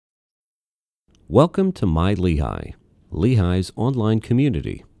Welcome to MyLehigh, Lehigh's online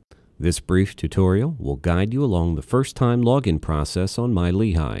community. This brief tutorial will guide you along the first-time login process on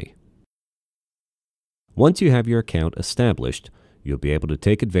MyLehigh. Once you have your account established, you'll be able to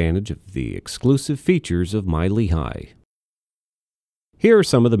take advantage of the exclusive features of MyLehigh. Here are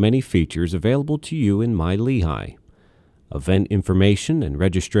some of the many features available to you in MyLehigh: event information and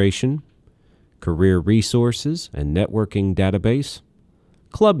registration, career resources and networking database,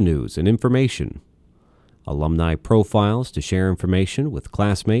 club news and information, alumni profiles to share information with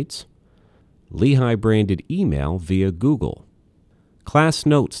classmates, Lehigh-branded email via Google, class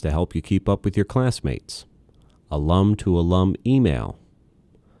notes to help you keep up with your classmates, alum-to-alum email,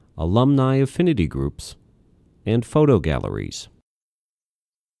 alumni affinity groups, and photo galleries.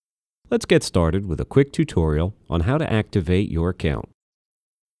 Let's get started with a quick tutorial on how to activate your account.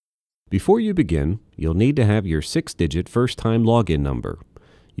 Before you begin, you'll need to have your 6-digit first-time login number.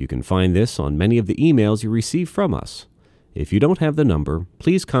 You can find this on many of the emails you receive from us. If you don't have the number,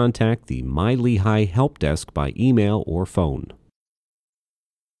 please contact the MyLehigh help desk by email or phone.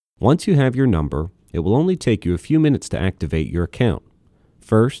 Once you have your number, it will only take you a few minutes to activate your account.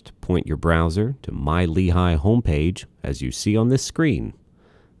 First, point your browser to MyLehigh homepage as you see on this screen.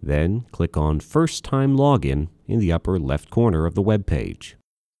 Then, click on First Time Login in the upper left corner of the web page.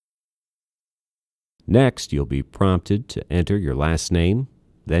 Next, you'll be prompted to enter your last name,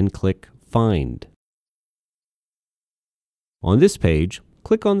 then click Find. On this page,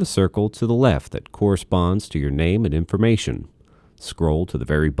 click on the circle to the left that corresponds to your name and information. Scroll to the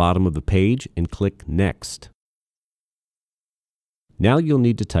very bottom of the page and click Next. Now you'll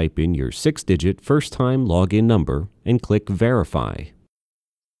need to type in your 6-digit first-time login number and click Verify.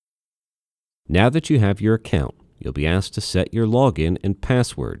 Now that you have your account, you'll be asked to set your login and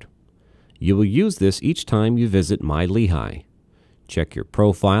password. You will use this each time you visit MyLehigh. Check your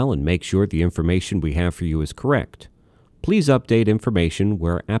profile and make sure the information we have for you is correct. Please update information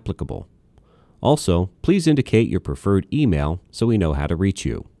where applicable. Also, please indicate your preferred email so we know how to reach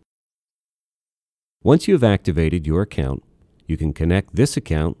you. Once you have activated your account, you can connect this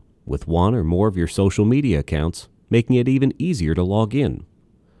account with one or more of your social media accounts, making it even easier to log in.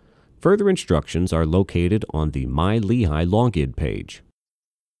 Further instructions are located on the MyLehigh login page.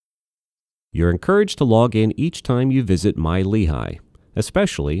 You're encouraged to log in each time you visit MyLehigh,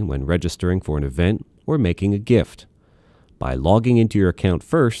 especially when registering for an event or making a gift. By logging into your account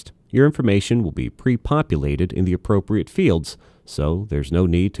first, your information will be pre-populated in the appropriate fields, so there's no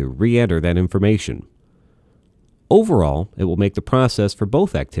need to re-enter that information. Overall, it will make the process for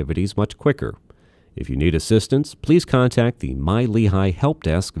both activities much quicker. If you need assistance, please contact the MyLehigh help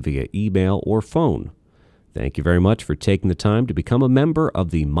desk via email or phone. Thank you very much for taking the time to become a member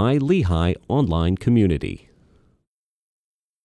of the MyLehigh online community.